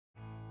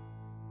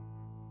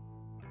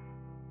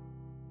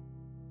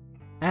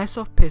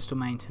Airsoft pistol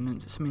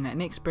maintenance is something that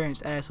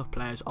inexperienced airsoft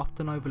players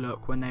often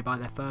overlook when they buy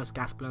their first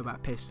gas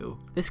blowback pistol.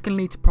 This can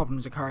lead to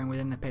problems occurring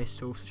within the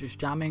pistol, such as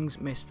jammings,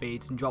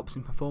 misfeeds and drops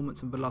in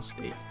performance and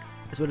velocity,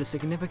 as well as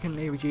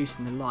significantly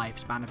reducing the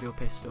lifespan of your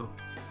pistol.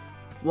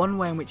 One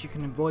way in which you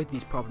can avoid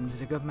these problems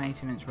is a good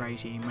maintenance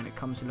regime when it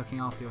comes to looking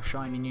after your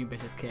shiny new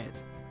bit of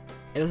kit.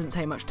 It doesn't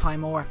take much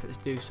time or effort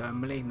to do so,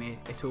 and believe me,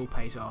 it all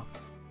pays off.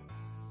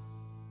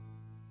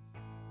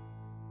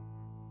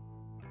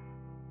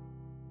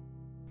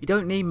 You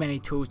don't need many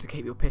tools to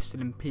keep your pistol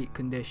in peak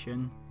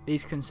condition.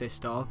 These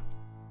consist of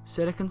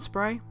silicone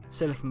spray,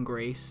 silicone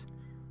grease,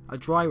 a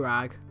dry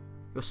rag,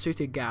 your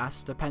suited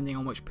gas depending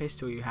on which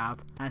pistol you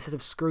have, and a set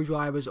of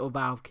screwdrivers or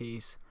valve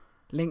keys.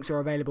 Links are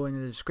available in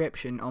the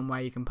description on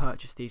where you can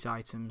purchase these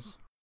items.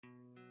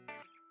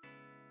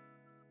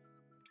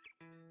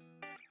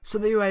 So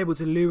that you're able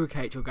to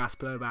lubricate your gas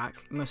blowback,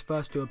 you must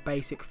first do a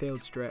basic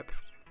field strip.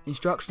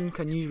 Instructions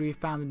can usually be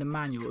found in the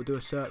manual or do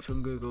a search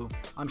on Google.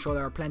 I'm sure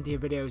there are plenty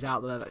of videos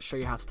out there that show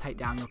you how to take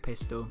down your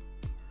pistol.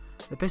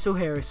 The pistol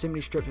here is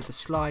simply stripped with the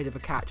slide of a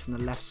catch on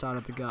the left side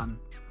of the gun.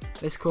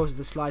 This causes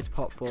the slide to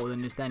pop forward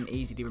and is then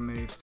easily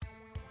removed.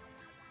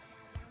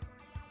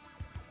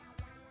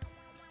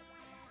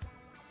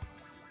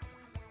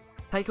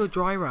 Take your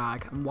dry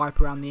rag and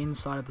wipe around the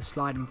inside of the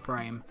slide and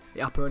frame,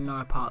 the upper and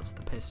lower parts of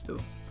the pistol.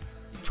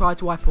 Try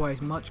to wipe away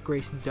as much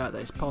grease and dirt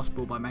that is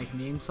possible by making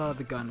the inside of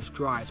the gun as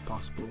dry as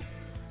possible,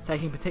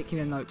 taking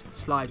particular note to the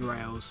slide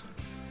rails.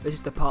 This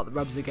is the part that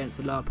rubs against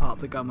the lower part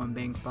of the gun when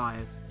being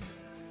fired.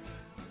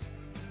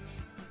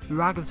 The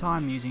rag that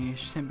I'm using is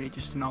simply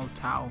just an old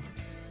towel.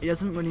 It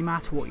doesn't really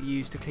matter what you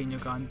use to clean your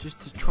gun, just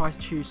to try to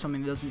choose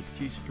something that doesn't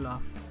produce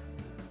fluff.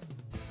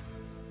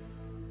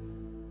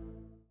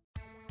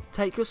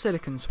 Take your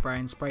silicone spray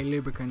and spray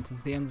lubricant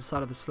into the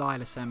underside of the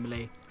slide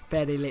assembly,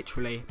 fairly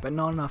literally, but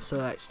not enough so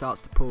that it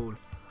starts to pool.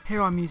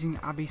 Here I'm using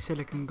Abbey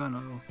silicone gun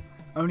oil.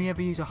 Only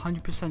ever use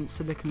 100%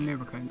 silicone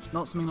lubricants,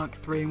 not something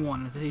like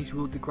 3-in-1, as these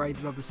will degrade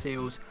the rubber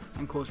seals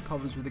and cause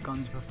problems with the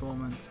gun's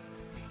performance.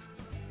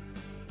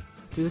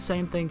 Do the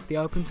same thing to the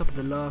open top of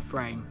the lower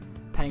frame,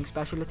 paying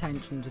special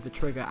attention to the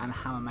trigger and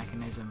hammer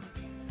mechanism.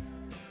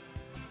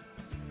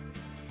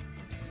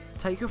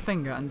 Take your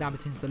finger and dab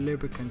it into the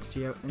lubricant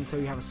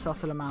until you have a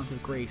subtle amount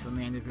of grease on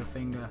the end of your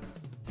finger.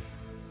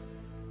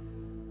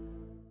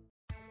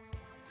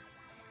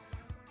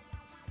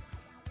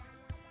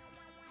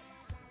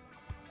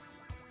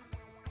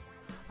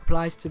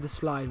 Applies to the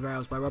slide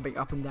rails by rubbing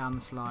up and down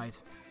the slide.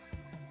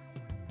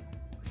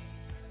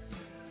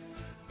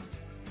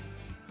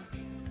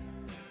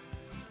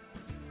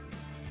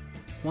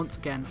 Once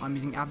again, I'm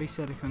using Abbey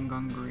silicone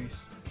gun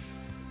grease.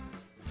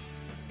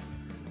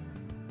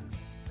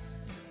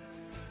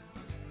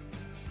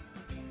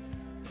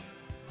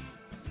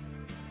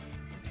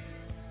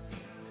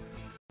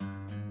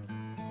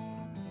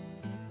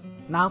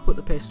 Now put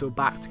the pistol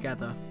back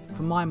together.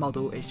 For my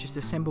model, it's just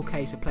a simple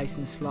case of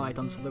placing the slide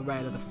onto the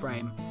rail of the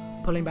frame,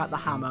 pulling back the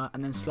hammer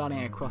and then sliding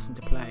it across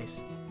into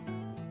place.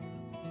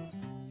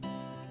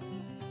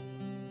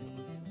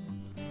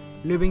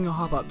 Lubing your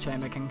hop-up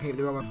chamber can keep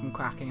the rubber from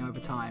cracking over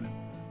time.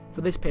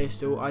 For this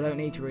pistol, I don't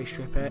need to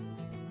restrip it.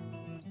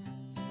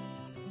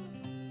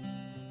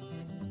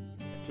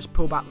 Just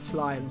pull back the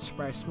slide and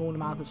spray a small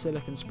amount of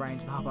silicone spray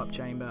into the hop-up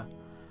chamber.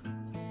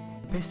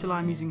 The pistol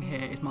I'm using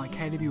here is my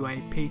KWA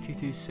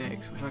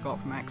P226, which I got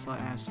from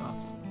Excite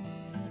Airsoft.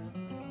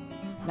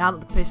 Now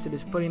that the pistol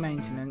is fully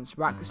maintenance,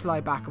 rack the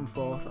slide back and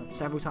forth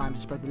several times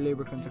to spread the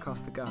lubricant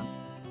across the gun.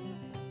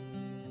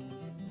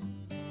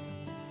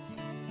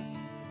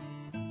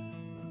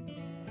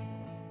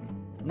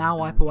 Now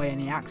wipe away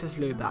any excess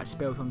lube that has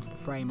spilled onto the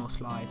frame or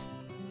slide.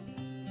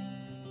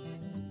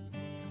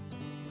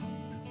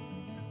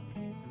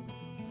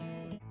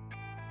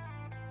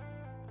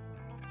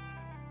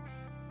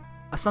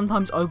 A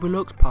sometimes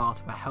overlooked part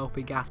of a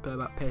healthy gas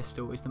blowback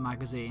pistol is the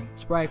magazine.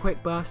 Spray a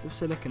quick burst of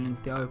silicone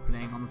into the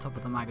opening on the top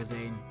of the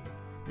magazine.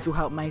 This will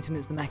help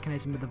maintenance the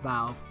mechanism of the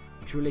valve,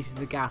 which releases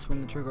the gas when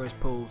the trigger is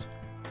pulled.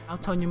 Now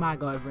turn your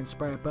mag over and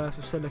spray a burst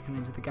of silicone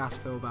into the gas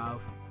fill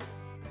valve.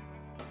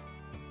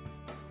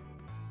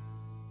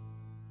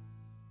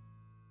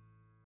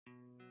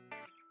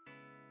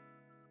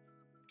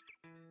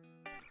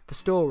 For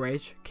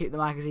storage, keep the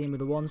magazine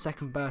with a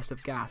 1-second burst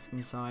of gas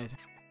inside.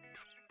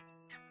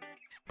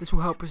 This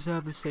will help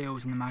preserve the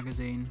seals in the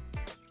magazine.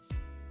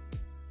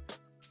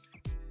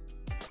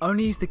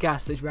 Only use the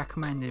gas that is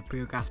recommended for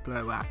your gas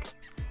blowback.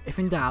 If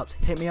in doubt,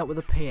 hit me up with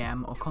a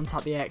PM or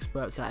contact the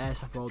experts at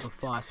Airsoft World or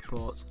Fire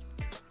Support.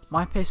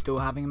 My pistol,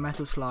 having a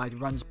metal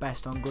slide, runs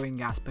best on green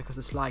gas because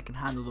the slide can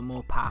handle the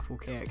more powerful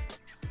kick.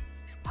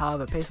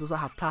 However, pistols that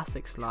have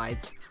plastic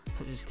slides,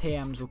 such as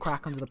TMs, will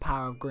crack under the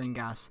power of green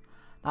gas.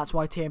 That's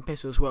why TM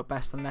pistols work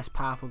best on less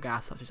powerful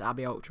gas such as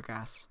Abbey Ultra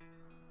Gas.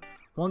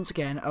 Once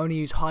again, only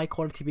use high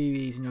quality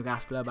BBs in your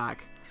gas blowback,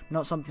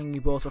 not something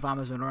you bought off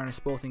Amazon or in a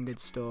sporting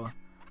goods store.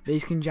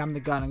 These can jam the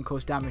gun and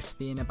cause damage to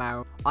the inner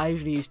barrel. I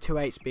usually use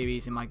 2/8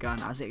 BBs in my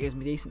gun as it gives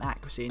me decent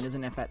accuracy and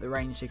doesn't affect the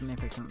range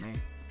significantly.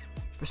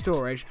 For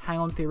storage, hang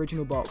on to the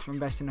original box or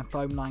invest in a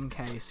foam lined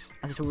case,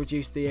 as this will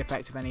reduce the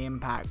effect of any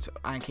impact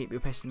and keep your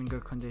piston in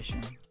good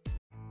condition.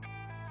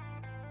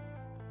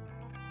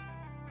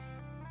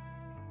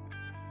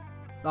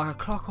 Like a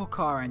clock or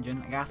car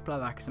engine, a gas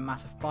blowback is a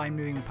mass of fine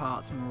moving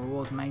parts and will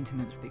reward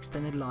maintenance with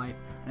extended life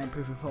and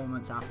improved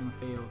performance out on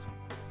the field.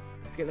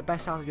 To get the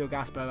best out of your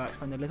gas blowback,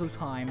 spend a little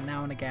time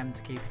now and again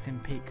to keep it in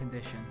peak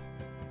condition.